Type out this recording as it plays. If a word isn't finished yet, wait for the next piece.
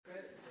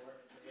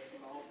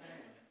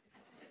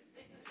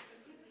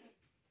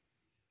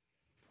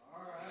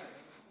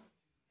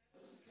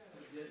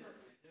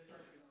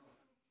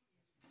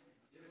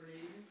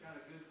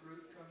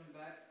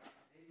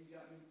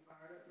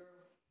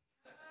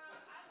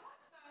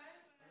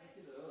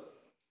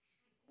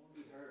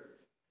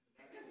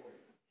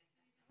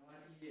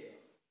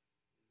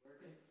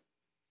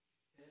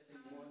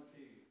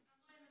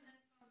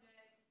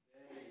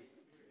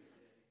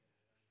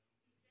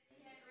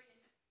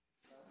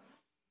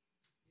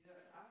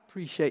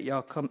appreciate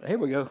y'all coming. Here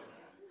we go.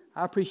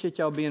 I appreciate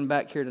y'all being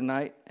back here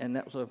tonight, and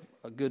that was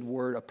a good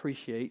word,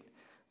 appreciate,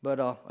 but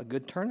a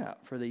good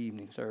turnout for the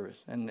evening service.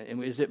 And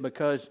is it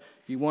because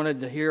you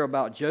wanted to hear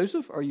about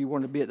Joseph, or you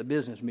wanted to be at the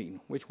business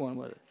meeting? Which one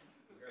was it?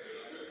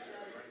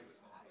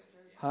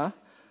 Huh?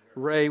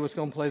 Ray was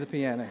going to play the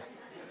piano.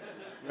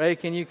 Ray,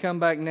 can you come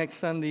back next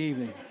Sunday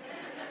evening?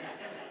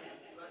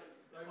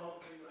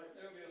 There'll be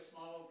a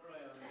small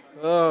crowd.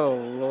 Oh,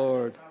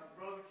 Lord.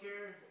 Brother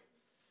Kerry,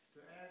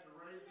 to add to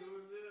Ray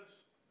doing this,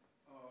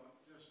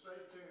 just stay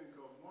tuned,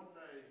 because one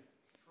day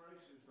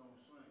Tracy's going to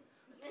sing.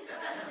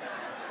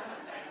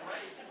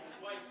 Ray,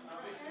 wait, I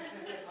will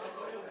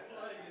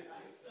play if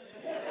you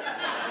sing.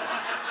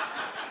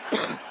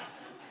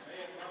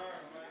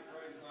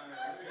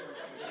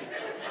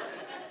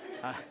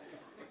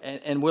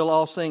 And we'll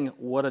all sing,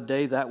 "What a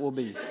Day That Will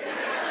Be."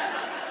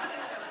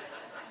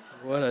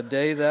 What a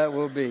day that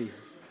will be.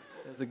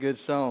 That's a good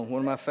song, one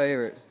of my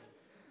favorite.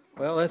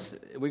 Well,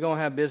 we're going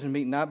to have business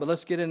meeting tonight, but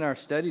let's get in our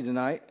study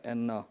tonight.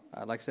 And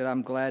like I said,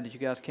 I'm glad that you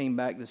guys came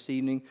back this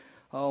evening.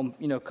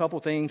 A couple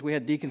things. We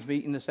had deacons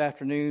meeting this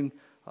afternoon.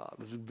 It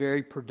was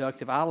very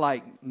productive. I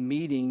like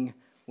meeting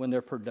when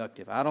they're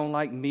productive. I don't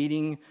like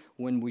meeting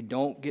when we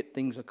don't get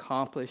things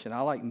accomplished, and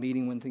I like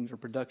meeting when things are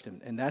productive.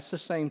 And that's the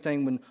same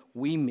thing when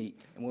we meet.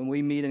 And when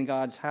we meet in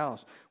God's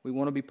house, we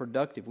want to be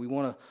productive. We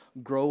want to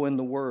grow in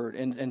the Word.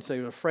 And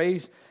so the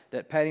phrase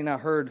that Patty and I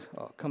heard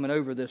coming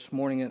over this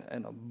morning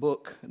in a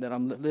book that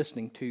I'm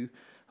listening to,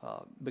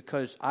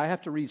 because I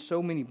have to read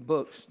so many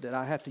books that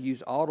I have to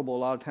use Audible a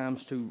lot of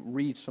times to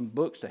read some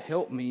books to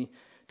help me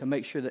to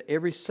make sure that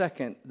every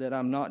second that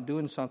I'm not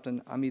doing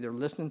something, I'm either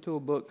listening to a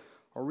book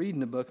or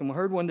reading a book. And we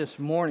heard one this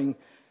morning,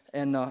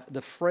 and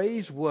the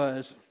phrase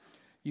was,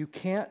 you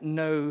can't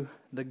know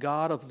the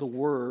God of the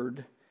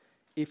Word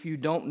if you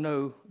don't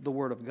know the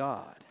Word of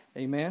God.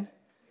 Amen?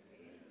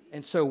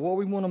 And so what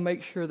we want to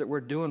make sure that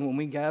we're doing when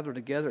we gather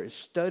together is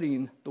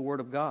studying the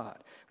Word of God.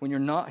 When you're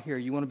not here,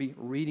 you want to be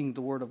reading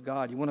the Word of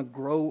God. You want to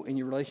grow in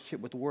your relationship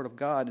with the Word of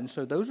God. And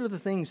so those are the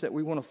things that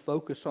we want to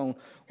focus on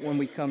when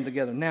we come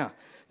together. Now,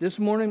 this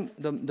morning,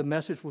 the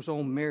message was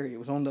on Mary. It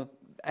was on the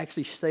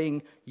actually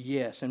saying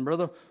yes. And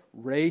Brother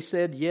Ray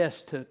said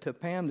yes to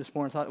Pam this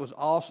morning. I thought it was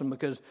awesome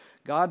because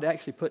God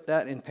actually put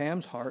that in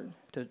Pam's heart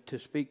to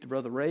speak to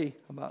Brother Ray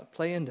about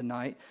playing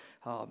tonight.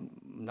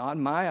 Not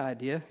my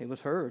idea, it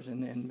was hers.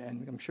 And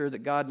I'm sure that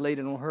God laid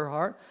it on her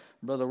heart.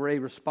 Brother Ray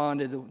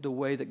responded the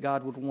way that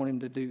God would want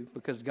him to do,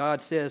 because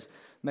God says,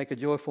 make a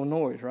joyful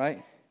noise,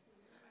 right?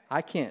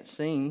 I can't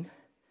sing,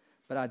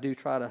 but I do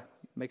try to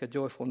make a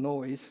joyful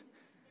noise.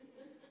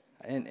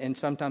 And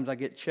sometimes I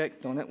get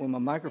checked on it when my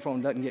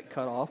microphone doesn't get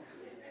cut off.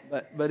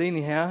 But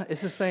anyhow,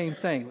 it's the same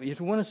thing. If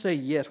you want to say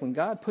yes, when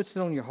God puts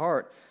it on your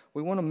heart,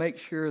 we want to make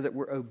sure that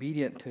we're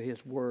obedient to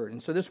His Word.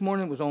 And so this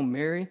morning it was on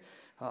Mary,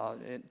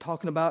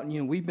 talking about,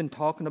 we've been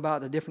talking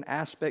about the different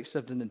aspects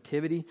of the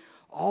nativity,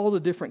 all the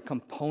different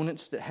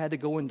components that had to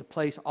go into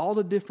place, all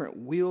the different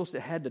wheels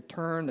that had to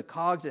turn, the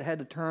cogs that had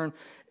to turn,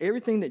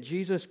 everything that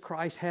Jesus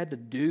Christ had to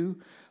do,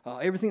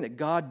 everything that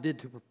God did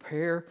to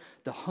prepare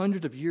the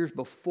hundreds of years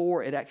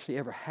before it actually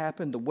ever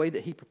happened, the way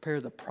that He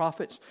prepared the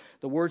prophets,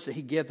 the words that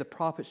He gave the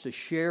prophets to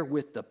share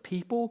with the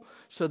people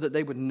so that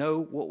they would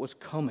know what was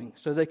coming,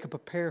 so they could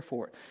prepare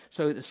for it.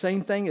 So the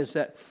same thing is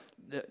that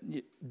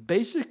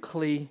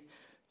basically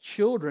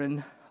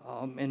children,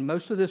 and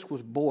most of this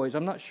was boys.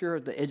 I'm not sure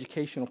of the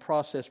educational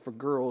process for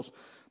girls,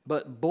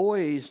 but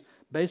boys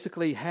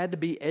basically had to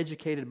be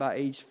educated by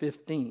age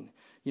 15.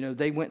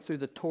 They went through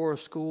the Torah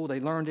school, they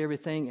learned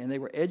everything, and they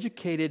were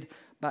educated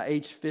by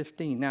age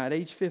 15. Now, at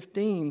age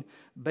 15,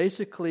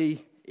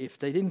 basically, if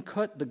they didn't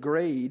cut the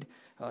grade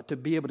to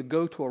be able to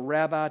go to a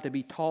rabbi, to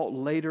be taught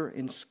later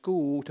in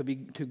school, to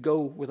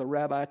go with a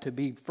rabbi, to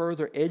be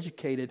further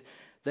educated,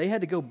 they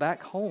had to go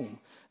back home.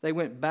 They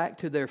went back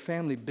to their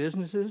family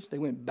businesses. They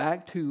went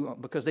back to,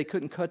 because they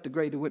couldn't cut the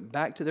grade, they went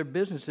back to their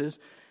businesses,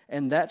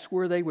 and that's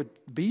where they would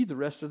be the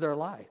rest of their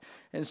life.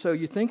 And so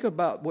you think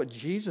about what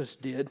Jesus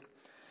did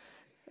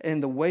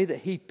and the way that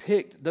He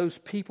picked those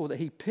people that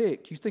He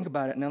picked. You think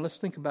about it. Now let's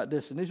think about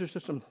this, and these are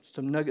just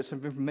some nuggets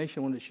of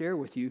information I wanted to share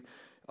with you.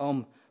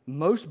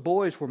 Most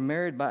boys were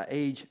married by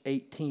age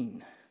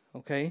 18,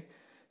 okay?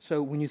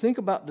 So when you think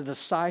about the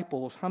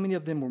disciples, how many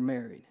of them were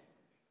married?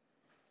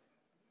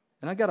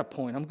 And I got a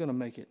point. I'm going to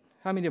make it.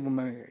 How many of them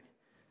were married?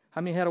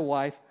 How many had a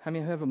wife? How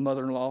many have a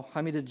mother-in-law?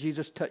 How many did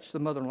Jesus touch the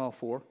mother-in-law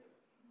for?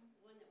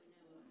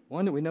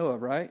 One that we know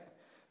of, right?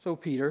 So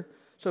Peter.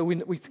 So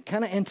we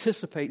kind of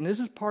anticipate, and this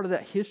is part of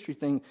that history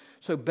thing.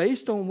 So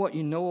based on what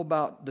you know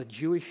about the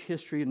Jewish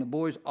history and the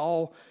boys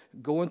all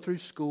going through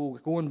school,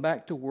 going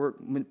back to work,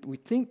 we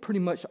think pretty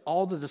much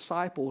all the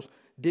disciples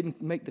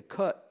didn't make the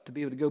cut to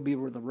be able to go be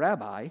with the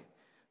rabbi.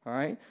 All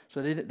right,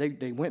 so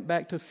they went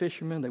back to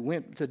fishermen. They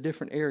went to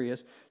different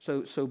areas.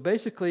 So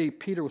basically,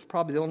 Peter was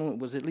probably the only one that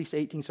was at least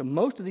 18. So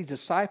most of these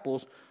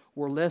disciples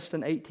were less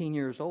than 18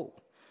 years old.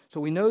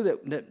 So we know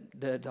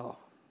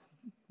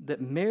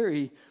that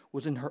Mary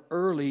was in her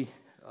early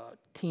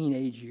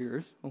teenage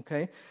years.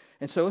 Okay,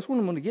 and so that's what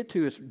I'm going to get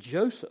to is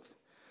Joseph.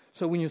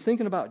 So when you're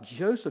thinking about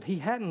Joseph, he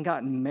hadn't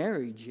gotten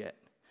married yet.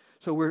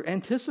 So we're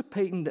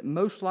anticipating that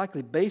most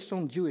likely, based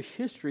on Jewish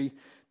history,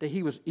 that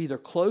he was either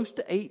close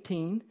to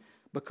 18,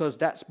 because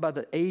that's by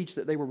the age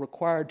that they were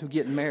required to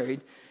get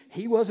married.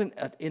 He wasn't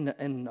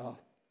in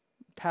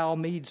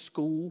Talmud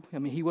school. I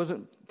mean, he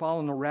wasn't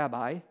following a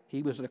rabbi.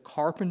 He was a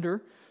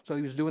carpenter, so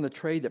he was doing a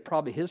trade that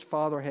probably his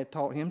father had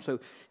taught him. So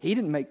he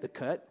didn't make the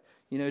cut,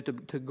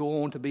 to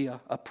go on to be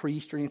a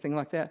priest or anything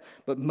like that.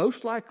 But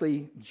most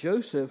likely,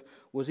 Joseph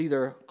was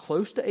either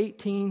close to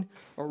 18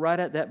 or right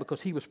at that,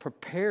 because he was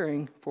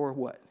preparing for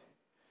what?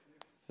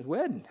 His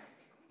wedding.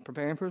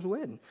 Preparing for his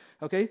wedding.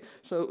 Okay,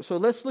 so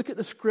let's look at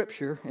the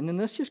scripture, and then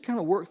let's just kind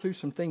of work through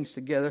some things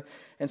together.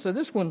 And so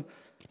this one,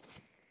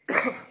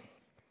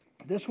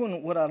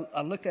 what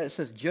I looked at, it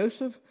says,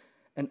 Joseph,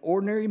 an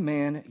ordinary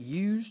man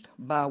used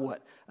by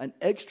what? An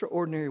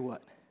extraordinary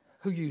what?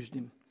 Who used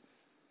him?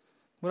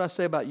 What did I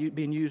say about you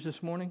being used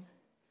this morning?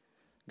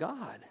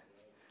 God.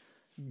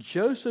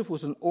 Joseph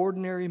was an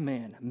ordinary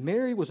man.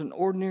 Mary was an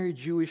ordinary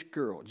Jewish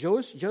girl.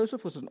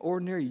 Joseph was an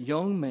ordinary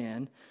young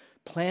man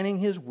planning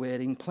his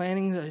wedding,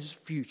 planning his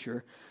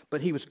future,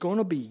 but he was going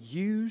to be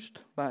used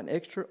by an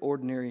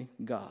extraordinary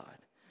God.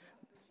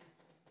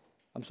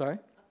 I'm sorry?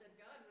 I said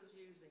God was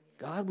using him.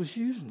 God was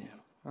using him.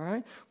 All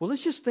right? Well,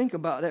 let's just think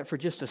about that for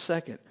just a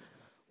second.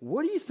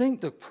 What do you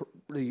think the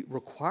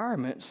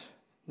requirements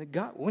that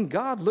God, when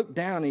God looked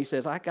down and he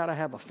says, I got to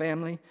have a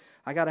family,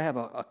 I got to have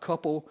a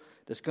couple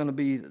that's going to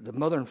be the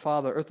mother and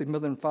father, earthly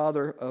mother and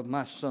father of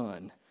my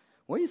son.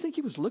 What do you think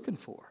he was looking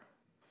for?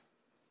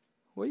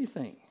 What do you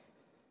think?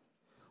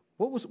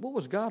 What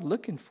was God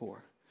looking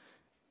for?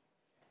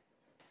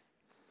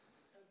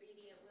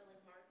 Obedient,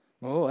 willing hearts.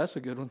 Oh, that's a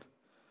good one.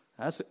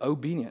 That's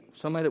obedient.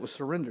 Somebody that was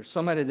surrendered.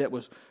 Somebody that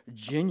was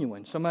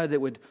genuine. Somebody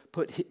that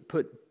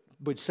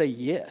would say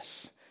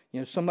yes.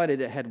 Somebody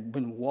that had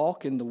been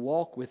walking the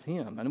walk with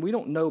him. And we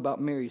don't know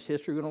about Mary's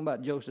history. We don't know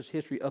about Joseph's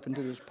history up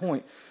until this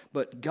point.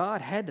 But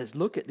God had to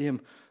look at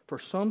them for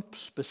some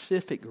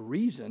specific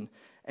reason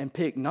and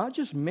pick not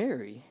just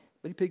Mary,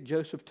 but he picked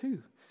Joseph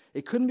too.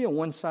 It couldn't be a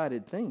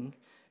one-sided thing.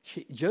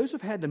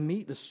 Joseph had to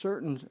meet the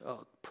certain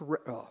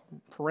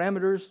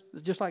parameters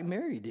just like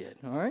Mary did,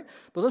 all right?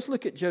 But let's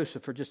look at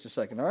Joseph for just a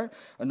second, all right?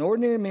 An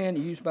ordinary man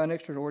used by an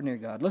extraordinary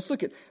God. Let's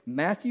look at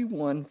Matthew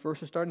 1,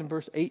 starting in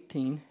verse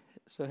 18.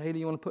 So, Haley,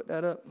 you want to put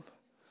that up?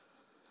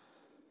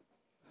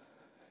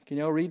 Can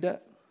y'all read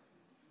that?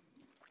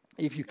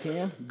 If you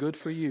can, good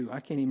for you.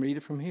 I can't even read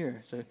it from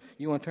here. So,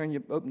 you want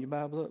to open your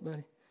Bible up,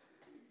 buddy?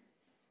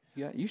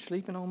 You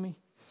sleeping on me?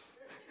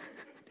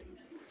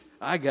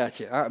 I got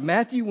you. All right,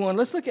 Matthew 1.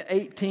 Let's look at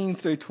 18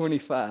 through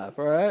 25,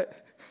 all right?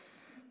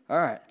 All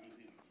right.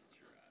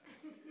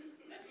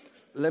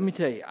 Let me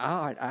tell you,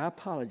 I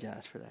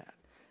apologize for that.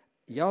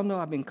 Y'all know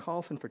I've been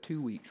coughing for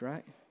 2 weeks,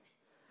 right?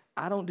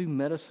 I don't do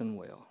medicine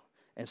well.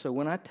 And so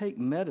when I take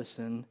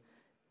medicine,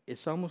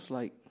 it's almost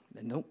like,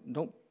 and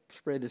don't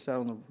spread this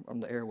out on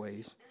the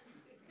airways.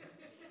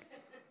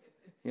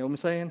 You know what I'm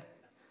saying?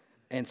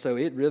 And so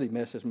it really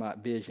messes my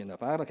vision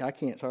up. I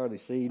can't hardly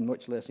see,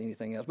 much less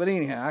anything else. But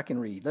anyhow, I can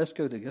read. Let's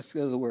go to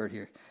the word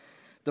here.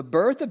 The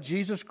birth of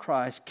Jesus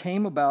Christ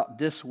came about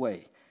this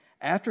way.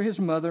 After his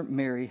mother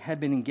Mary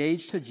had been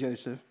engaged to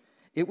Joseph,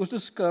 it was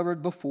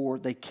discovered before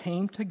they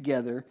came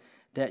together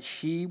that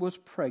she was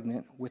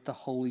pregnant with the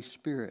Holy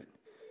Spirit.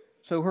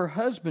 So her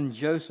husband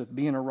Joseph,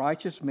 being a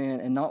righteous man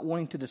and not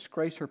wanting to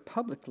disgrace her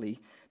publicly,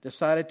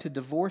 decided to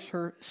divorce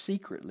her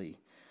secretly.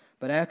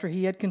 But after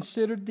he had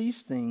considered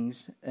these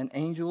things, an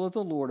angel of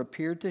the Lord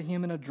appeared to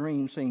him in a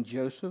dream, saying,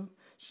 Joseph,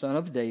 son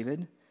of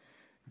David,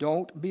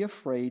 don't be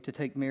afraid to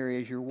take Mary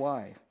as your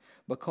wife,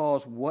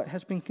 because what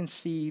has been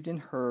conceived in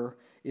her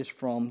is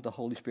from the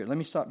Holy Spirit. Let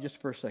me stop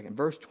just for a second.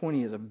 Verse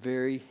 20 is a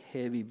very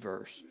heavy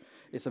verse.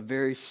 It's a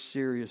very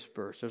serious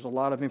verse. There's a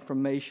lot of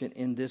information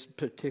in this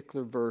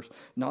particular verse.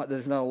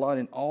 There's not a lot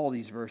in all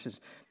these verses,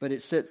 but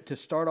it's said to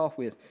start off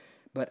with,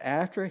 but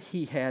after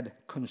he had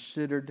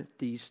considered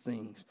these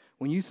things.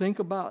 When you think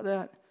about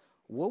that,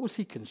 what was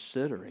he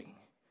considering?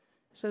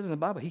 It says in the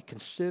Bible, he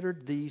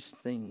considered these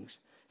things.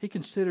 He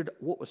considered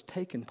what was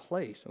taking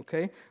place,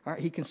 okay? All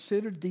right, he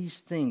considered these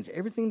things.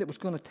 Everything that was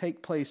going to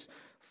take place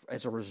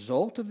as a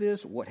result of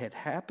this, what had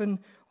happened,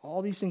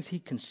 all these things he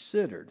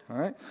considered, all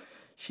right?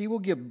 She will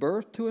give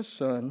birth to a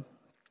son,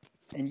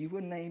 and you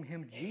will name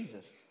him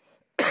Jesus,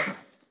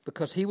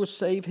 because he will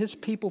save his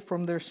people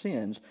from their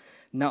sins.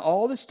 Now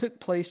all this took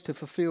place to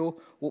fulfill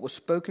what was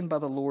spoken by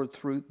the Lord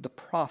through the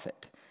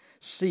prophet.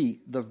 See,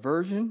 the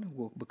virgin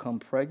will become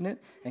pregnant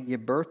and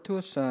give birth to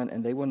a son,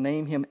 and they will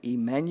name him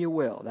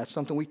Emmanuel. That's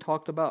something we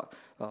talked about.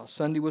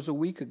 Sunday was a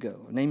week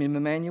ago. Name him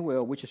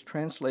Emmanuel, which is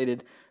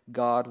translated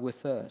God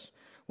with us.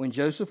 When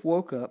Joseph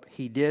woke up,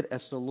 he did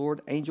as the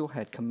Lord angel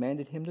had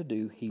commanded him to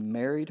do. He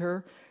married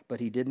her, but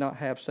he did not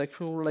have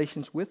sexual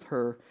relations with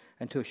her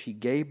until she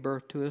gave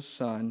birth to his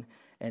son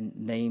and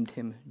named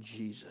him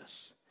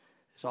Jesus.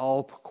 It's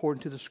all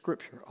according to the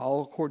scripture,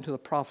 all according to the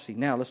prophecy.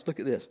 Now, let's look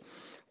at this.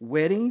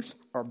 Weddings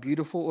are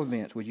beautiful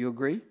events. Would you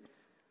agree?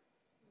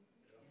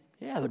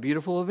 Yeah, they're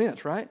beautiful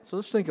events, right? So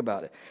let's think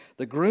about it.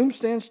 The groom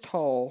stands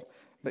tall,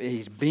 but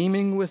he's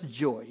beaming with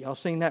joy. Y'all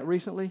seen that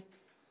recently?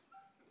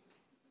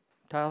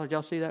 Tyler, did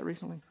y'all see that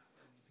recently?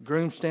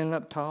 Groom standing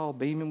up tall,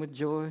 beaming with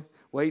joy,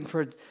 waiting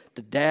for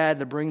the dad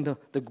to bring the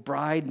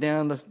bride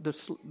down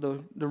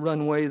the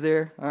runway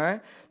there, all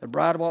right? The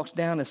bride walks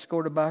down,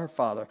 escorted by her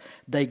father.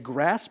 They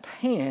grasp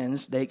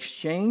hands, they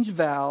exchange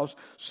vows,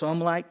 some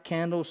light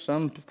candles,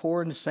 some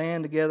pour in the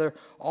sand together.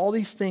 All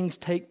these things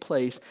take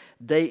place.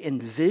 They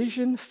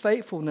envision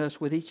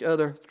faithfulness with each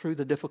other through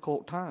the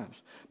difficult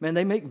times. Man,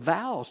 they make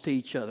vows to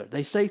each other.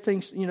 They say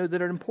things,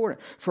 that are important,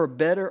 for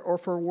better or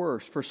for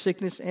worse, for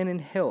sickness and in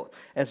health,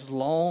 as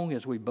long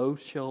as we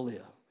both shall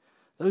live.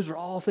 Those are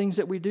all things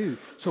that we do.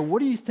 So what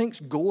do you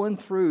think's going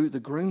through the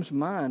groom's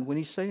mind when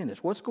he's saying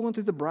this? What's going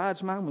through the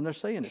bride's mind when they're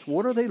saying this?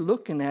 What are they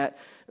looking at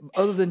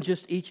other than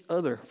just each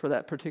other for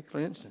that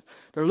particular instance?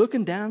 They're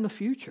looking down the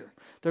future.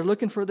 They're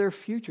looking for their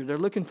future. They're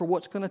looking for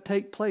what's going to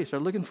take place. They're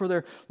looking for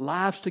their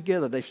lives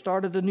together. They've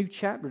started a new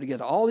chapter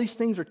together. All these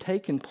things are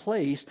taking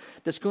place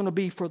that's going to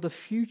be for the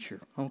future,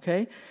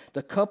 okay?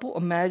 The couple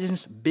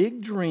imagines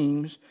big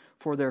dreams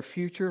for their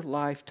future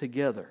life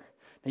together.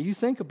 Now, you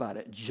think about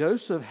it.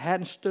 Joseph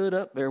hadn't stood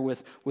up there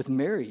with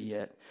Mary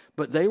yet,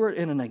 but they were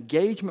in an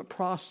engagement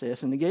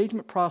process. An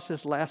engagement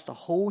process lasts a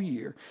whole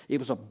year. It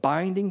was a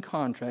binding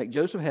contract.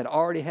 Joseph had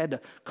already had to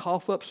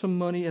cough up some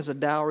money as a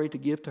dowry to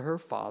give to her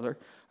father.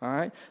 All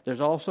right?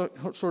 There's also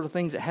sort of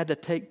things that had to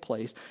take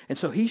place. And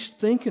so he's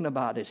thinking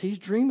about this. He's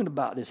dreaming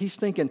about this. He's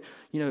thinking,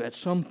 at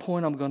some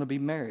point I'm going to be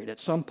married. At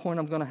some point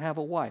I'm going to have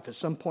a wife. At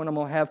some point I'm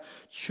going to have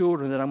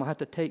children that I'm going to have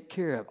to take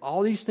care of.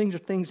 All these things are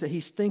things that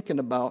he's thinking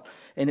about.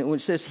 And when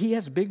it says he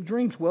has big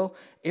dreams, well,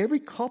 every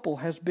couple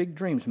has big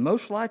dreams.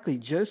 Most likely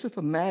Joseph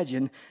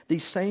imagined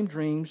these same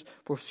dreams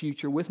for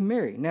future with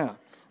Mary. Now,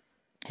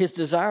 his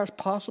desires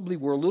possibly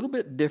were a little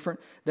bit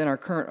different than our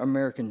current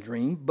American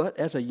dream, but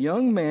as a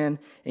young man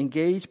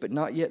engaged but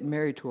not yet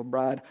married to a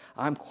bride,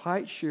 I'm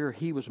quite sure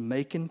he was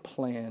making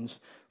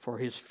plans for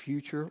his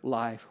future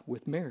life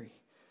with Mary.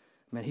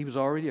 Man, he was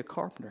already a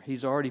carpenter.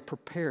 He's already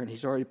preparing.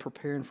 He's already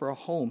preparing for a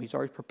home. He's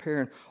already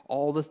preparing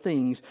all the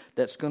things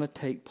that's going to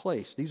take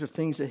place. These are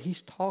things that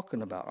he's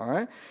talking about, all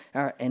right?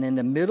 And in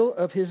the middle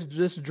of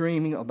this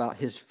dreaming about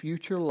his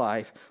future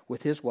life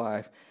with his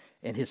wife,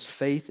 and his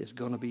faith is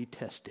going to be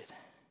tested.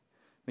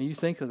 I mean, you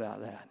think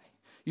about that.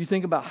 You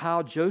think about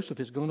how Joseph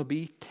is going to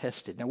be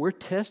tested. Now, we're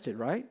tested,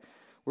 right?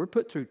 We're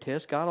put through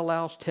tests. God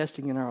allows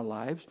testing in our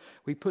lives.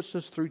 He puts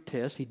us through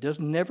tests. He does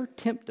never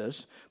tempt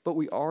us, but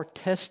we are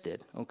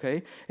tested,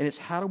 okay? And it's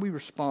how do we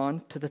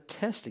respond to the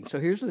testing. So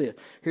here's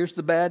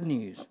the bad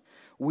news.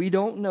 We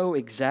don't know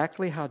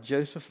exactly how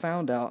Joseph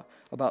found out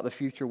about the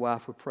future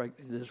wife was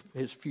pregnant.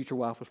 His future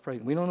wife was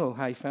pregnant. We don't know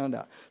how he found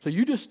out. So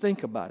you just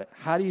think about it.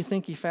 How do you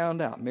think he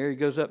found out? Mary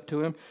goes up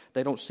to him.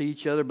 They don't see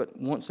each other but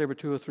once every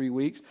 2 or 3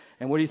 weeks.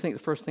 And what do you think the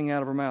first thing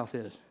out of her mouth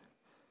is?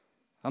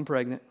 I'm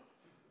pregnant.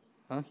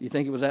 Huh? You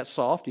think it was that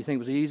soft? You think it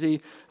was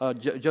easy?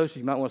 Joseph,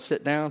 you might want to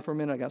sit down for a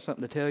minute. I got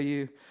something to tell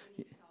you.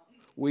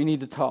 We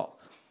need to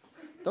talk.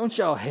 Don't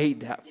y'all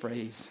hate that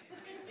phrase?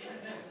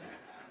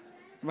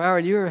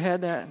 Myra, you ever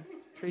had that?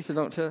 Teresa,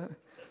 don't tell.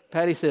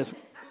 Patty says,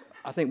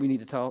 I think we need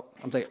to talk.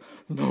 I'm thinking,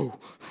 no.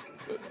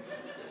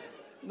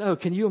 No,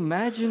 can you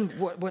imagine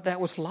what that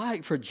was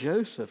like for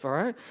Joseph, all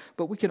right?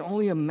 But we can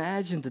only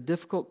imagine the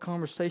difficult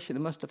conversation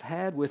he must have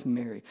had with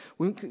Mary.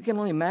 We can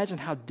only imagine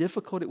how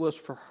difficult it was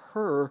for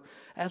her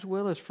as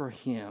well as for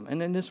him.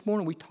 And then this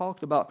morning we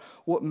talked about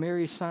what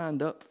Mary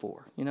signed up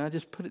for. I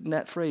just put it in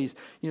that phrase,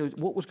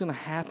 what was going to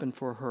happen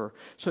for her.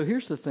 So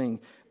here's the thing.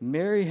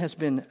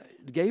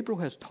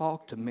 Gabriel has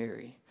talked to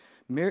Mary.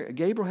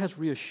 Gabriel has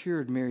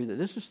reassured Mary that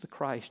this is the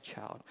Christ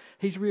child.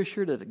 He's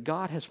reassured that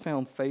God has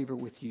found favor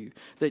with you,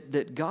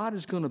 that God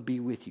is going to be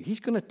with you.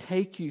 He's going to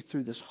take you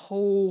through this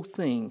whole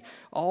thing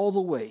all the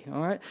way,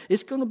 all right?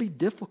 It's going to be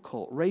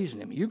difficult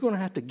raising him. You're going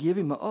to have to give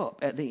him up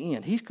at the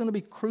end. He's going to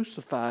be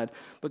crucified,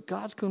 but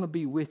God's going to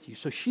be with you.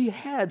 So she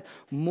had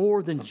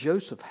more than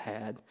Joseph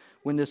had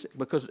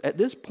because at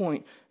this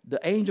point, the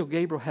angel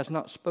Gabriel has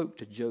not spoke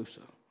to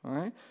Joseph, all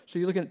right? So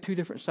you're looking at two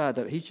different sides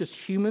of it. He's just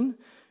human.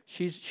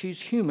 She's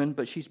human,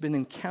 but she's been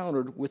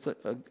encountered with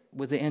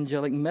the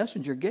angelic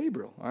messenger,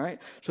 Gabriel, all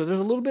right? So there's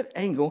a little bit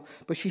angle,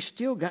 but she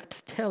still got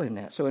to tell him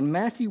that. So in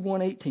Matthew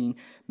 1:18,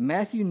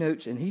 Matthew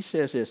notes, and he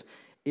says this,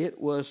 it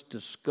was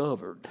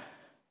discovered.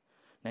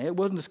 Now, it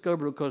wasn't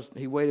discovered because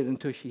he waited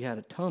until she had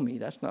a tummy.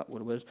 That's not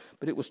what it was.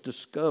 But it was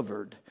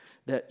discovered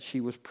that she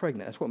was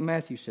pregnant. That's what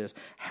Matthew says.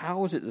 How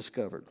was it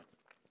discovered?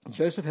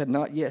 Joseph had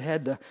not yet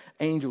had the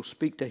angel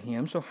speak to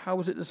him, so how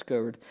was it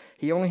discovered?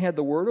 He only had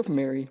the word of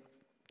Mary,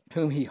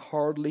 whom he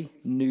hardly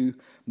knew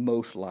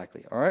most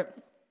likely. All right?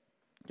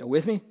 Y'all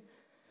with me?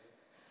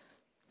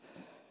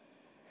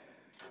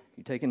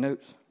 You taking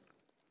notes?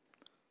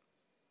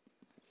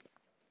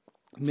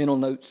 Mental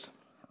notes?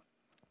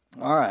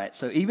 All right.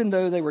 So even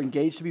though they were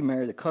engaged to be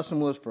married, the custom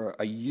was for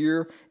a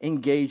year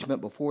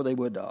engagement before they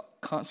would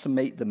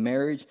consummate the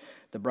marriage.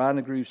 The bride and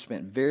the groom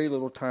spent very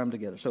little time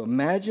together. So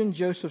imagine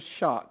Joseph's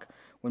shock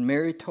when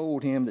Mary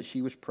told him that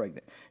she was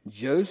pregnant.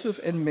 Joseph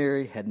and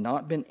Mary had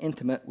not been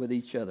intimate with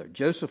each other.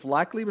 Joseph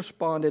likely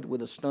responded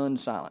with a stunned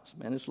silence.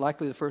 Man, it's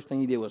likely the first thing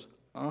he did was,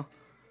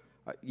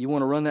 you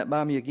want to run that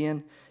by me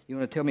again? You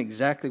want to tell me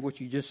exactly what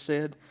you just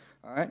said?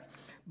 All right.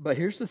 But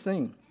here's the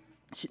thing.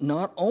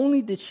 Not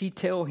only did she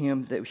tell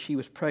him that she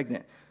was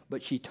pregnant,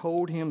 but she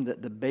told him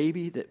that the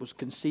baby that was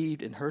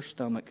conceived in her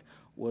stomach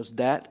was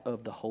that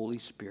of the Holy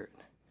Spirit,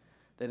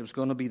 that it was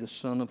going to be the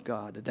Son of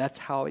God. That's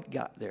how it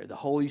got there. The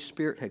Holy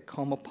Spirit had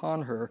come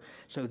upon her.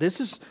 So this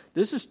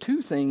is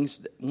two things.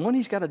 One,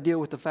 he's got to deal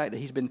with the fact that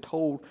he's been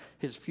told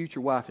his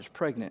future wife is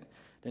pregnant.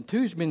 Then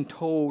two, he's been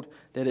told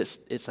that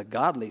it's a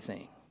godly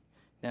thing.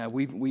 Now,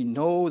 we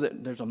know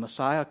that there's a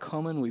Messiah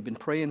coming. We've been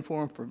praying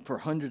for him for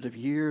hundreds of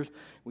years.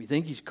 We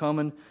think he's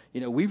coming.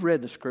 We've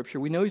read the Scripture.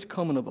 We know he's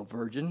coming of a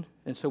virgin.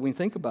 And so we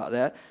think about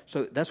that.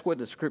 So that's what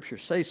the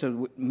Scriptures say.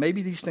 So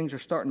maybe these things are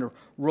starting to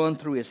run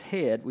through his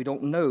head. We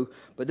don't know.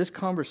 But this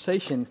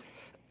conversation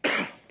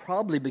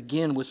probably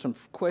began with some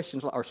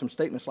questions or some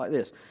statements like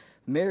this.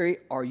 Mary,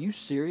 are you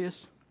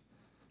serious?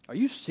 Are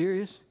you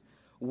serious?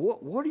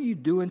 What are you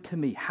doing to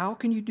me? How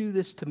can you do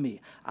this to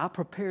me? I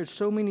prepared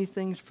so many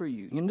things for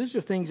you. These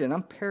are things, and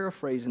I'm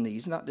paraphrasing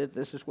these, not that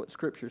this is what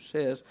Scripture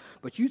says,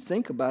 but you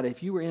think about it.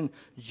 If you were in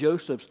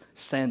Joseph's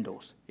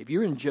sandals, if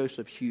you're in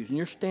Joseph's shoes, and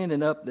you're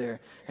standing up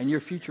there, and your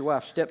future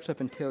wife steps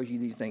up and tells you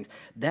these things,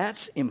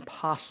 that's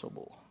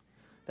impossible.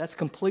 That's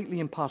completely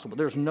impossible.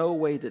 There's no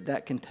way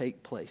that can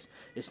take place.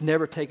 It's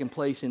never taken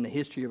place in the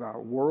history of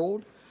our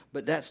world,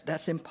 but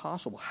that's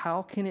impossible.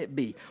 How can it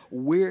be?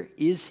 Where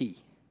is he?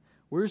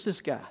 Where's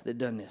this guy that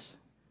done this?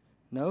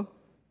 No?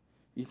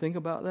 You think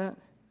about that?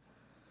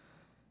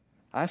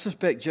 I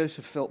suspect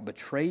Joseph felt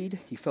betrayed,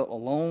 he felt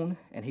alone,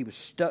 and he was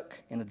stuck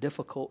in a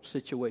difficult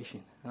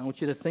situation. I want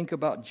you to think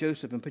about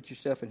Joseph and put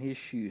yourself in his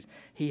shoes.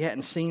 He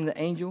hadn't seen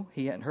the angel,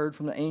 he hadn't heard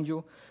from the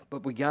angel,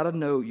 but we got to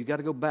know, you got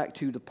to go back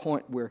to the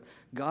point where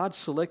God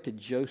selected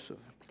Joseph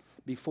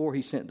before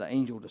he sent the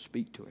angel to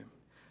speak to him.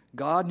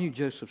 God knew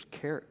Joseph's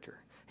character.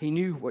 He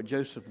knew what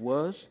Joseph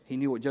was. He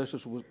knew what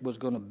Joseph was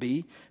going to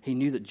be. He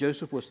knew that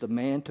Joseph was the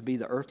man to be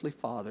the earthly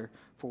father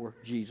for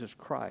Jesus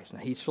Christ. Now,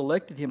 he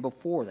selected him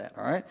before that,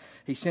 all right?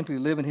 He's simply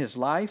living his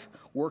life,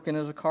 working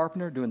as a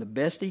carpenter, doing the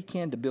best he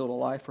can to build a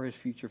life for his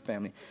future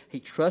family. He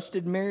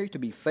trusted Mary to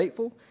be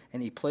faithful,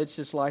 and he pledged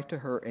his life to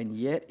her, and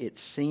yet it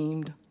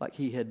seemed like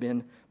he had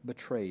been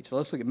betrayed. So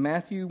let's look at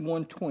Matthew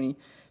 1:20. It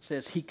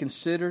says, he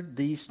considered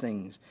these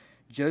things.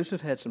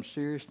 Joseph had some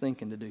serious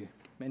thinking to do.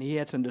 And he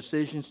had some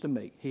decisions to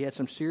make. He had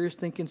some serious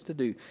thinkings to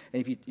do.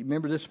 And if you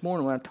remember this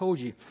morning when I told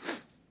you,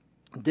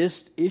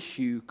 this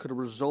issue could have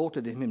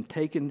resulted in him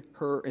taking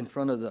her in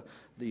front of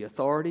the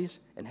authorities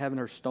and having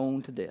her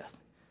stoned to death.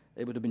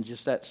 It would have been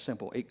just that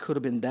simple. It could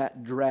have been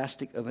that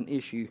drastic of an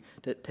issue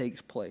that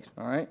takes place.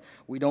 All right?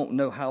 We don't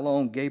know how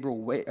long Gabriel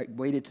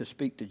waited to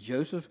speak to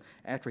Joseph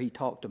after he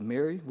talked to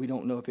Mary. We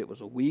don't know if it was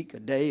a week, a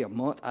day, a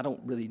month. I don't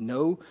really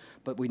know.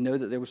 But we know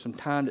that there was some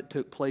time that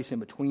took place in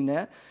between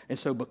that. And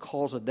so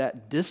because of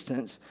that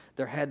distance,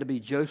 there had to be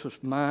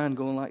Joseph's mind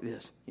going like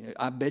this.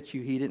 I bet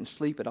you he didn't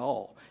sleep at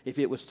all. If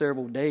it was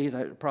several days,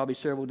 probably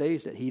several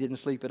days that he didn't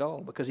sleep at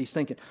all. Because he's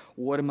thinking,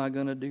 what am I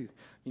going to do?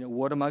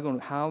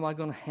 How am I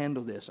going to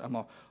handle this?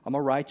 I'm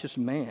a righteous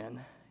man,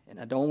 and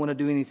I don't want to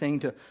do anything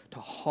to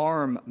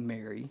harm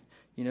Mary,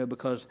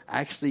 because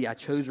actually I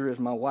chose her as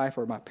my wife,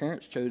 or my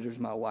parents chose her as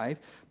my wife.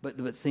 But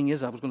the thing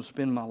is, I was going to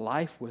spend my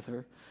life with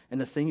her. And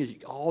the thing is,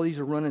 all these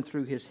are running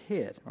through his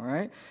head, all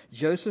right?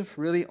 Joseph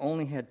really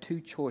only had two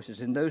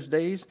choices. In those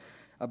days,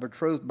 a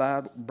betrothed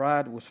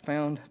bride was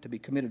found to be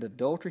committed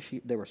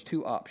adultery. There was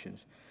two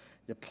options.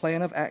 The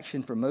plan of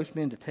action for most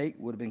men to take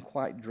would have been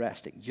quite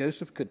drastic.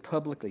 Joseph could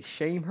publicly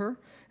shame her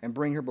and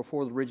bring her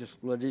before the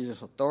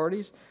religious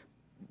authorities,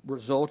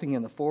 resulting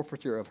in the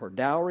forfeiture of her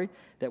dowry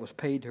that was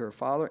paid to her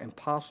father and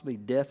possibly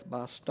death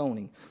by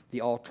stoning.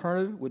 The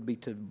alternative would be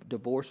to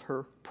divorce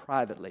her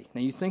privately.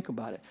 Now you think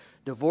about it.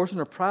 Divorcing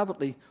her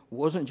privately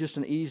wasn't just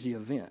an easy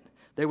event.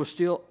 There was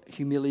still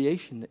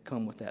humiliation that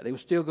come with that. There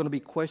was still going to be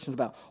questions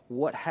about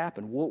what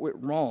happened, what went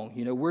wrong.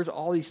 Where's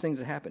all these things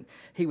that happened?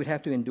 He would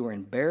have to endure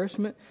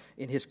embarrassment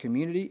in his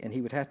community, and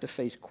he would have to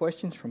face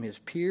questions from his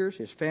peers,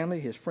 his family,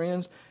 his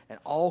friends, and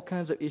all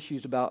kinds of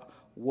issues about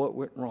what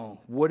went wrong.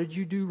 What did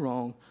you do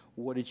wrong?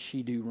 What did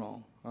she do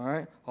wrong? All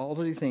right? All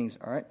of these things,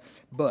 all right?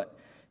 But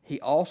he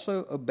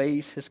also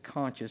obeys his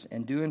conscience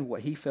and doing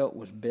what he felt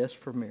was best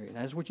for Mary. And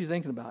that's what you're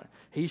thinking about.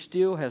 He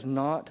still has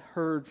not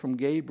heard from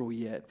Gabriel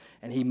yet,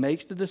 and he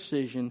makes the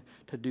decision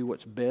to do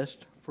what's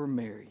best for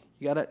Mary.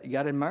 You got to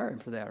admire him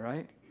for that,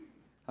 right?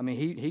 I mean,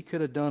 he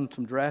could have done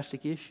some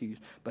drastic issues,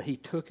 but he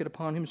took it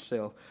upon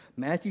himself.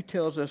 Matthew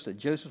tells us that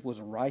Joseph was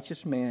a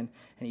righteous man,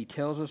 and he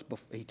tells us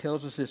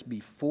this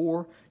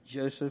before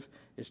Joseph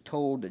is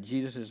told that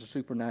Jesus is a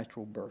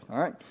supernatural birth. All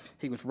right?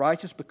 He was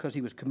righteous because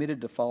he was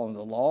committed to following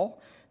the law,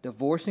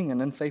 divorcing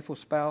an unfaithful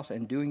spouse,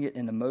 and doing it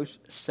in the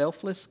most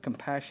selfless,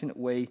 compassionate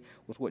way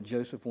was what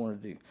Joseph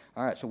wanted to do.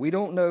 All right, so we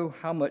don't know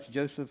how much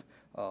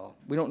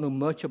we don't know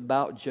much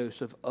about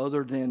Joseph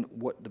other than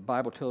what the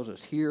Bible tells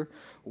us here.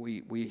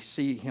 We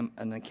see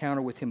an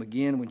encounter with him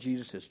again when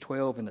Jesus is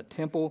 12 in the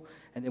temple,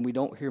 and then we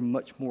don't hear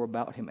much more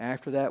about him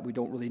after that. We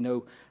don't really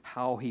know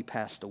how he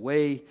passed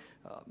away.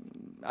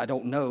 I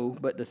don't know,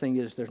 but the thing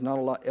is, there's not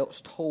a lot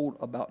else told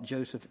about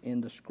Joseph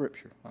in the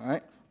Scripture. All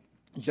right,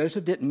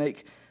 Joseph didn't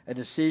make a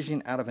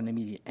decision out of an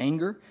immediate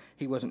anger.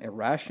 He wasn't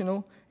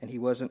irrational, and he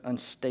wasn't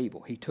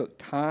unstable. He took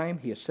time,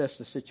 he assessed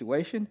the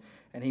situation,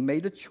 and he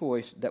made a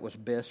choice that was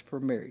best for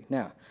Mary.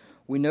 Now,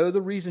 we know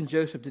the reason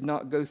Joseph did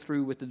not go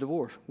through with the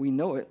divorce. We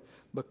know it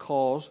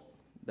because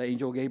the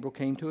angel Gabriel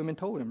came to him and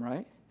told him,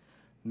 right?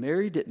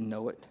 Mary didn't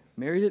know it.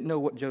 Mary didn't know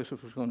what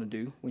Joseph was going to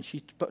do. When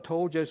she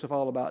told Joseph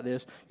all about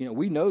this,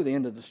 we know the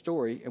end of the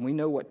story, and we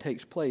know what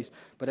takes place.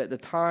 But at the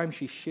time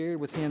she shared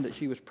with him that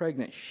she was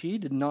pregnant, she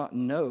did not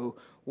know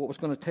what was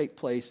going to take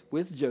place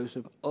with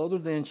Joseph other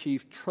than she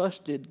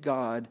trusted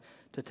God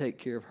to take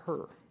care of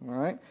her.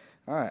 All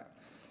right.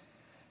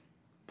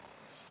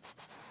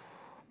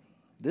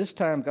 This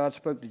time God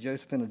spoke to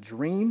Joseph in a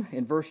dream.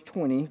 In verse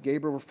 20,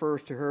 Gabriel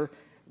refers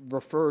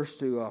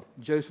to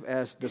Joseph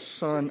as the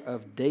son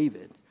of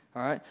David.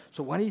 All right.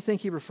 So why do you think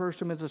he refers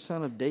to him as the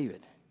son of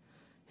David?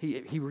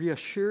 He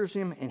reassures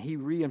him and he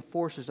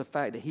reinforces the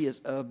fact that he is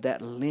of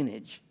that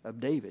lineage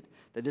of David,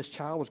 that this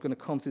child was going to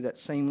come through that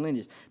same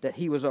lineage, that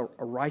he was a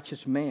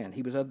righteous man.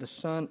 He was of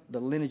the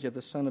lineage of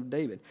the son of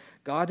David.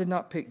 God did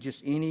not pick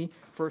just any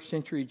first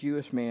century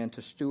Jewish man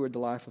to steward the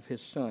life of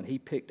his son. He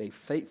picked a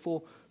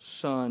faithful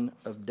son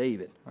of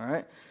David. All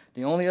right.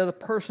 The only other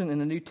person in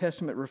the New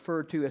Testament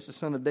referred to as the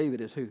son of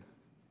David is who?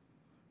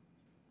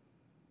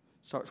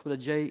 Starts with a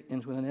J,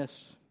 ends with an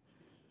S.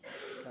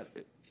 Got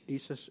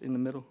Jesus in the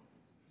middle.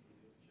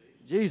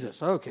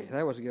 Jesus. Okay,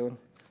 that was a good one.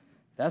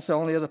 That's the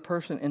only other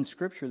person in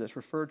Scripture that's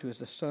referred to as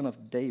the son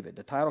of David.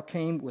 The title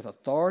came with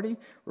authority,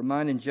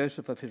 reminding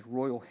Joseph of his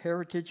royal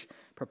heritage,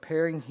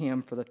 preparing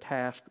him for the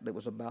task that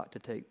was about to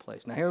take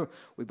place. Now here,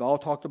 we've all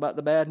talked about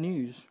the bad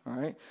news, all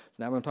right?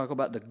 So now we're going to talk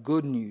about the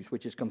good news,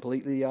 which is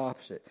completely the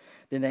opposite.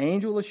 Then the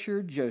angel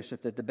assured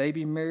Joseph that the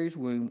baby in Mary's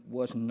womb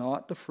was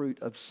not the fruit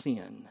of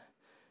sin.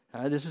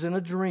 This is in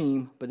a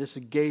dream, but this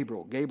is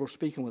Gabriel. Gabriel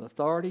speaking with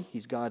authority.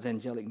 He's God's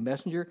angelic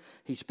messenger.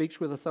 He speaks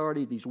with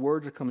authority. These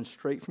words are coming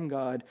straight from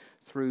God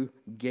through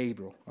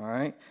Gabriel. All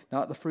right?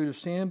 Not the fruit of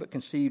sin, but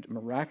conceived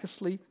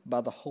miraculously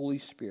by the Holy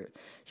Spirit.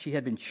 She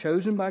had been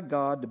chosen by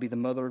God to be the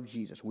mother of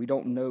Jesus. We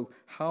don't know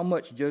how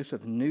much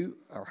Joseph knew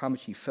or how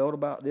much he felt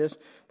about this,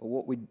 but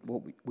what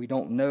we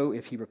don't know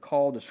if he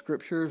recalled the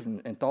Scriptures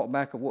and thought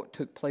back of what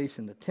took place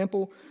in the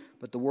temple.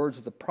 But the words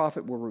of the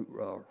prophet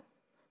were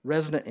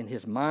resonant in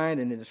his mind,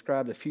 and it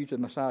described the future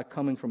Messiah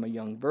coming from a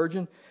young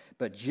virgin.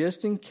 But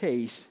just in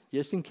case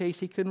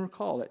he couldn't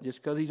recall it,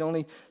 just because he's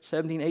only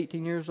 17,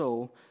 18 years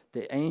old,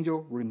 the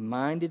angel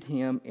reminded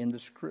him in the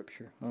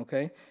Scripture,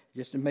 okay?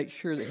 Just to make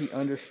sure that he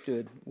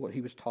understood what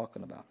he was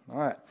talking about. All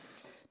right.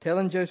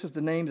 Telling Joseph the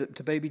name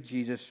to baby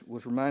Jesus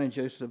was reminding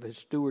Joseph of his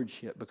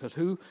stewardship, because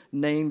who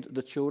named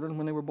the children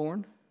when they were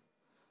born?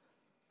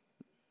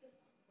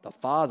 The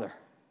father.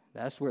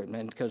 That's where it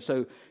meant, because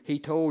so he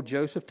told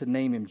Joseph to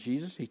name him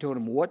Jesus. He told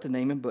him what to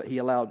name him, but he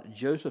allowed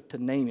Joseph to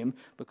name him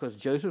because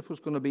Joseph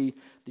was going to be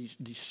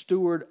the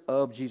steward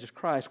of Jesus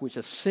Christ, which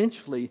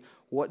essentially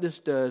what this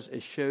does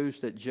is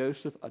shows that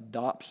Joseph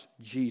adopts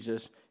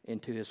Jesus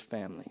into his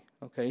family,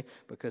 okay,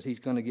 because he's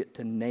going to get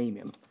to name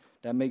him.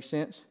 That makes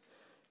sense?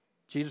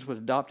 Jesus was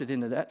adopted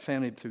into that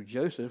family through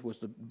Joseph, was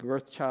the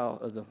birth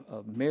child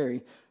of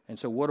Mary, and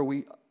so what are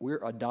we?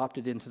 We're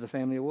adopted into the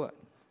family of what?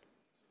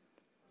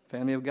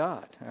 Family of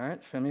God, all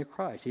right? Family of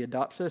Christ. He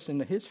adopts us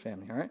into his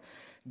family, all right?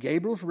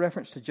 Gabriel's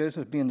reference to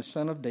Joseph being the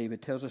son of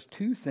David tells us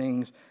two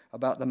things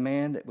about the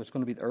man that was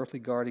going to be the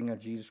earthly guardian of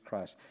Jesus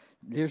Christ.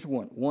 Here's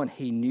one. One,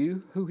 he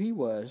knew who he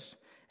was,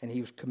 and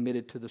he was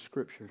committed to the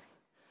Scripture.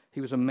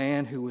 He was a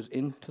man who was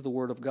into the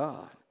Word of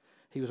God.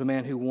 He was a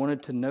man who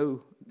wanted to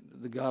know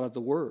the God of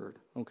the Word,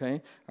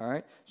 okay? All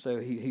right? So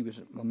he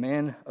was a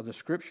man of the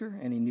Scripture,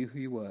 and he knew who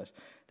he was.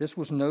 This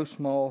was no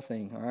small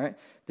thing, all right?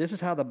 This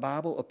is how the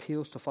Bible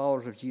appeals to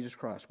followers of Jesus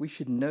Christ. We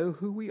should know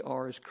who we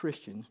are as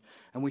Christians,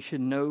 and we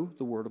should know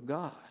the Word of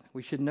God.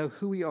 We should know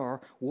who we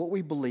are, what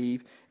we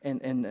believe,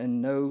 and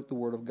know the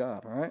Word of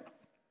God, all right?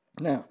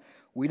 Now,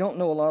 we don't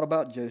know a lot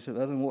about Joseph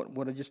other than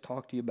what I just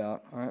talked to you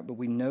about, all right? But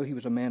we know he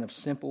was a man of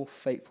simple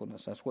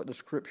faithfulness. That's what the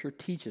Scripture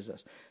teaches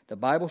us. The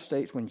Bible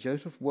states when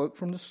Joseph woke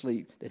from the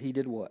sleep that he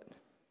did what?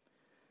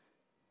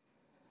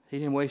 He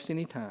didn't waste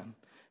any time.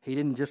 He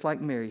didn't, just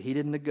like Mary, he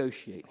didn't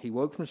negotiate. He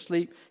woke from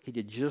sleep. He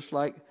did just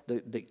like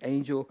the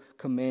angel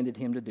commanded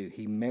him to do.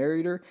 He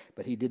married her,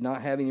 but he did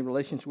not have any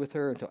relations with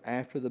her until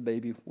after the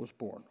baby was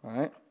born, all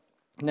right?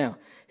 Now,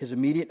 his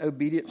immediate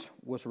obedience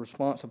was a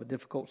response of a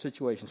difficult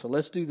situation. So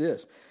let's do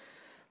this.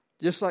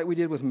 Just like we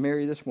did with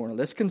Mary this morning,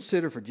 let's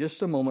consider for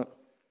just a moment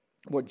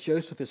what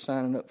Joseph is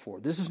signing up for.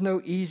 This is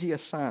no easy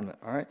assignment,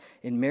 all right?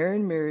 In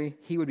marrying Mary,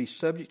 he would be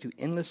subject to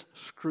endless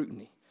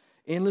scrutiny.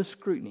 Endless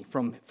scrutiny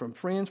from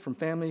friends, from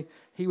family.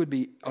 He would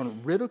be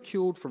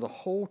ridiculed for the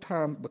whole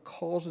time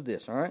because of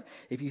this, all right?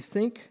 If you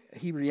think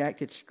he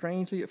reacted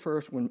strangely at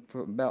first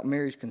about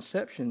Mary's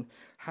conception,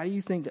 how do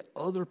you think that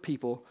other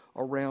people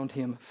around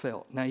him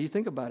felt? Now, you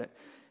think about it.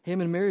 Him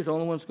and Mary are the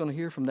only ones going to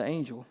hear from the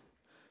angel.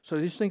 So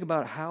just think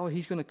about how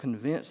he's going to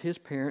convince his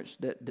parents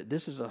that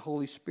this is a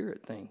Holy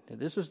Spirit thing. That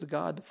this is the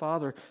God, the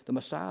Father, the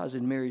Messiah is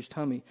in Mary's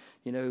tummy.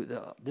 You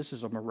know, this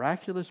is a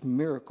miraculous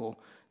miracle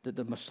that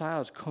the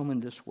Messiah is coming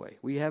this way.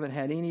 We haven't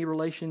had any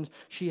relations.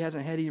 She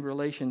hasn't had any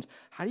relations.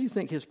 How do you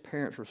think his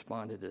parents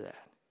responded to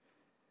that?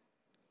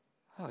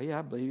 Oh, yeah,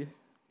 I believe you.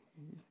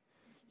 You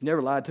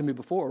never lied to me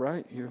before,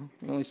 right? You're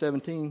only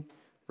 17,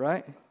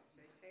 right? Tell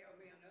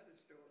me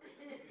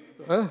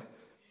another story.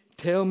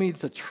 Tell me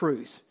the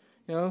truth.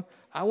 You know,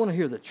 I want to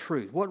hear the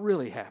truth. What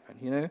really happened,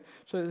 you know?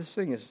 So this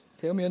thing is,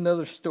 tell me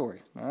another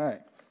story. All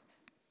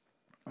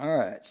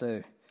right.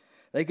 So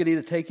they could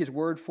either take his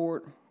word for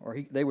it or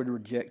they would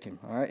reject him.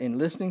 All right. In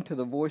listening to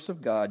the voice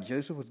of God,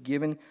 Joseph was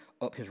giving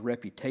up his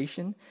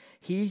reputation.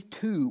 He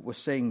too was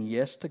saying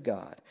yes to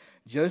God.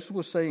 Joseph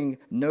was saying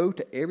no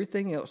to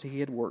everything else that he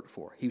had worked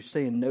for. He was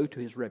saying no to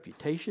his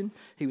reputation.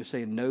 He was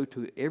saying no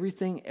to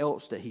everything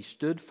else that he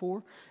stood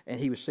for. And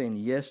he was saying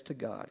yes to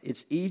God.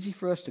 It's easy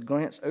for us to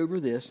glance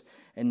over this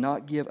and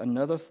not give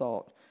another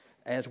thought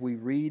as we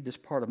read this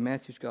part of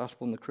Matthew's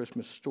gospel in the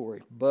Christmas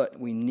story. But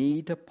we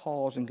need to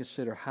pause and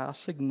consider how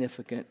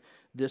significant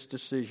this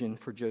decision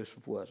for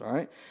Joseph was. All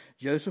right?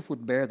 Joseph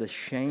would bear the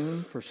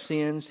shame for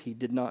sins he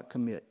did not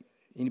commit.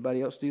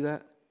 Anybody else do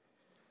that?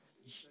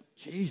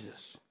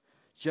 Jesus.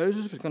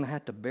 Joseph is going to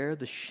have to bear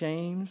the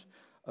shames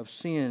of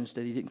sins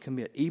that he didn't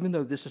commit, even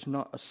though this is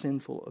not a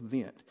sinful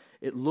event.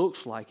 It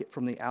looks like it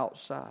from the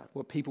outside.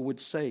 What people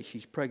would say,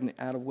 she's pregnant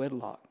out of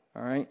wedlock.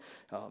 All right,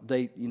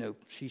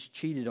 she's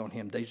cheated on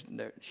him.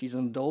 She's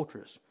an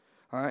adulteress.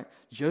 All right,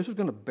 Joseph's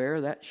going to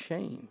bear that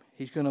shame.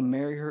 He's going to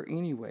marry her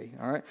anyway.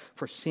 All right,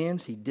 for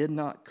sins he did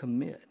not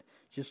commit,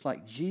 just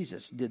like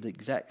Jesus did the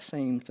exact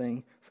same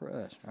thing for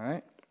us. All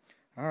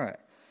right.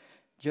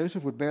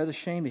 Joseph would bear the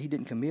shame that he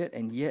didn't commit,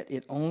 and yet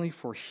it only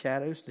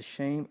foreshadows the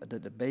shame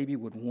that the baby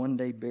would one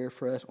day bear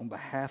for us on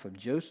behalf of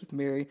Joseph,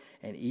 Mary,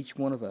 and each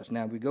one of us.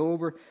 Now, we go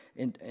over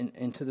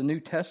into the New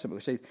Testament.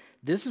 We say,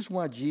 this is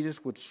why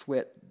Jesus would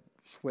sweat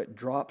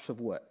drops of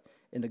what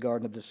in the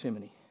Garden of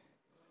Gethsemane?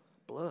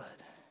 Blood.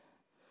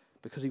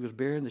 Because he was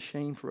bearing the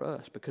shame for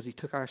us, because he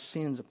took our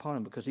sins upon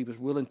him, because he was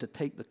willing to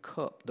take the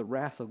cup, the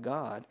wrath of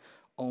God,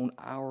 on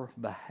our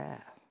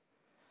behalf.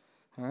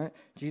 All right?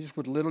 Jesus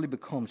would literally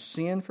become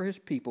sin for his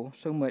people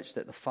so much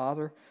that the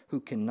Father, who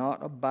cannot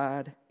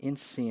abide in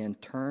sin,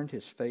 turned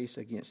his face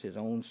against his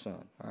own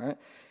Son. All right?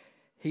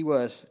 He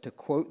was, to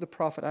quote the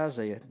prophet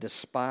Isaiah,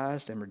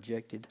 despised and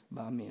rejected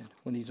by men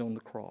when he's on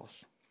the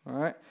cross. All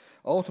right?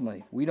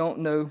 Ultimately, we don't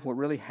know what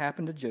really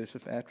happened to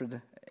Joseph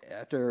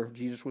after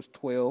Jesus was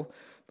 12,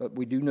 but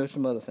we do know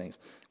some other things.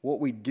 What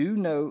we do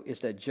know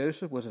is that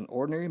Joseph was an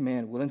ordinary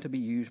man willing to be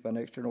used by an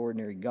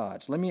extraordinary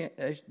God. So let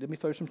me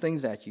throw some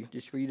things at you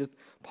just for you to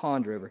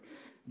ponder over.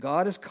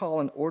 God is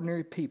calling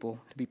ordinary people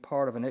to be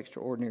part of an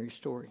extraordinary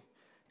story.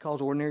 He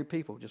calls ordinary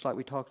people, just like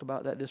we talked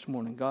about that this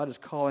morning. God is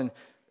calling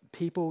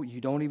people you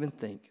don't even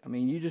think. I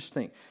mean, you just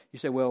think. You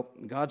say, well,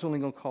 God's only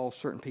going to call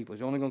certain people.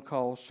 He's only going to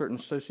call certain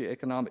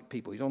socioeconomic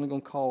people. He's only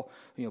going to call,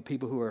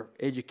 people who are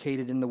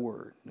educated in the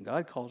Word. And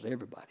God calls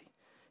everybody.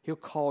 He'll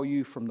call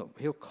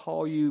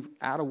you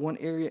out of one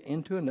area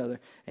into another,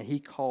 and he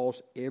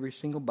calls every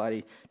single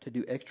body to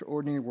do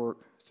extraordinary work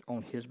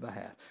on his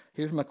behalf.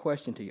 Here's my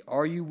question to you.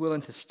 Are you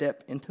willing to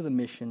step into the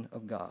mission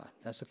of God?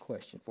 That's a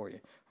question for you.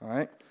 All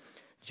right?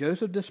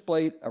 Joseph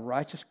displayed a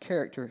righteous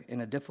character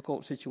in a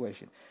difficult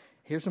situation.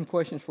 Here's some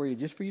questions for you,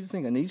 just for you to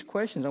think. And these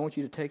questions, I want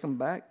you to take them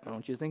back. I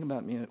want you to think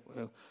about me.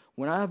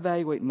 When I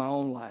evaluate my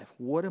own life,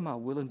 what am I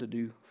willing to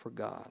do for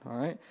God? All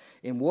right?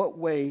 In what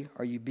way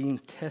are you being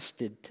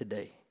tested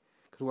today?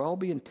 Because we're all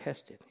being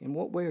tested. In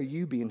what way are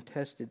you being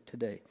tested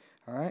today?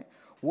 All right?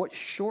 What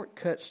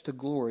shortcuts to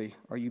glory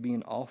are you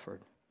being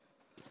offered?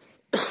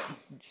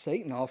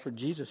 Satan offered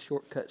Jesus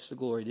shortcuts to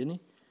glory, didn't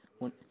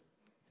he?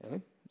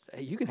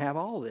 Hey, you can have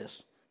all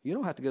this. You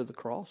don't have to go to the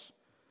cross.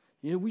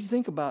 We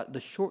think about the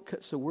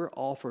shortcuts that we're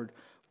offered,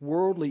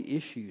 worldly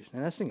issues.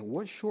 And that's thinking,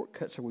 what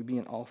shortcuts are we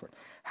being offered?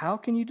 How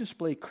can you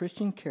display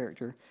Christian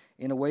character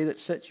in a way that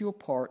sets you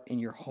apart in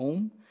your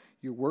home,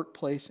 your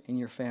workplace, and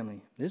your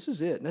family? This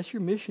is it. That's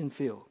your mission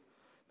field.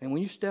 And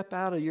when you step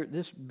out of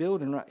this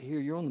building right here,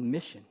 you're on the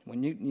mission.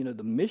 When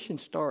the mission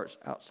starts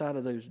outside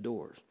of those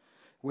doors.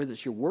 Whether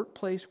it's your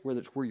workplace, whether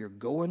it's where you're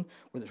going,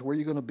 whether it's where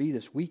you're going to be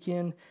this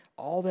weekend,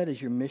 all that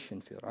is your mission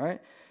field, all right?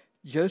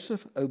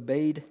 Joseph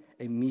obeyed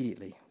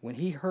immediately. When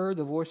he heard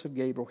the voice of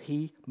Gabriel,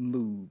 he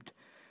moved.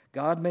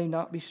 God may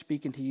not be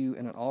speaking to you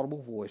in an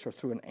audible voice or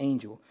through an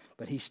angel,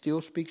 but he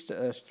still speaks to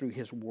us through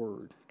his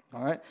word.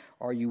 All right?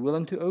 Are you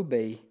willing to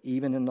obey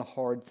even in the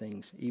hard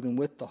things, even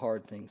with the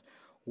hard things?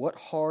 What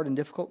hard and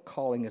difficult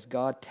calling is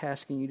God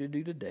tasking you to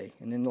do today?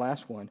 And then the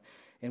last one,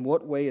 in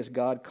what way is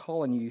God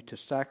calling you to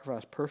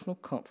sacrifice personal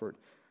comfort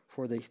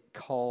for the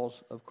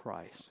cause of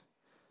Christ?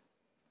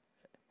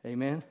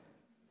 Amen?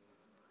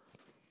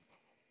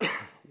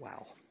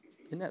 Wow.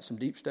 Isn't that some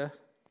deep stuff?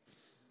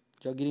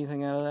 Did y'all get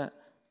anything out of that?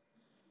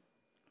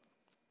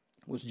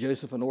 Was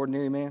Joseph an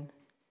ordinary man?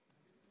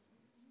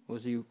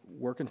 Was he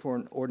working for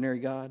an ordinary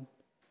God?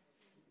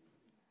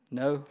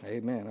 No?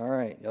 Amen. All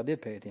right. Y'all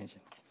did pay attention.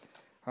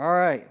 All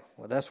right.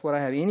 Well, that's what I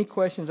have. Any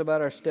questions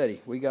about our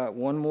study? We got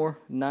one more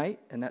night,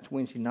 and that's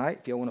Wednesday night.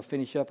 If y'all want to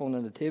finish up on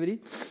the Nativity,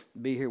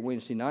 be here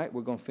Wednesday night.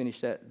 We're going to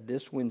finish that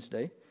this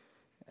Wednesday.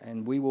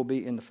 And we will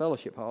be in the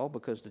fellowship hall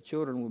because the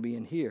children will be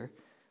in here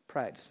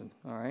practicing.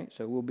 All right?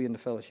 So we'll be in the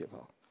fellowship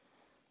hall.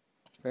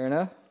 Fair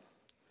enough?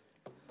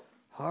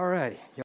 All righty.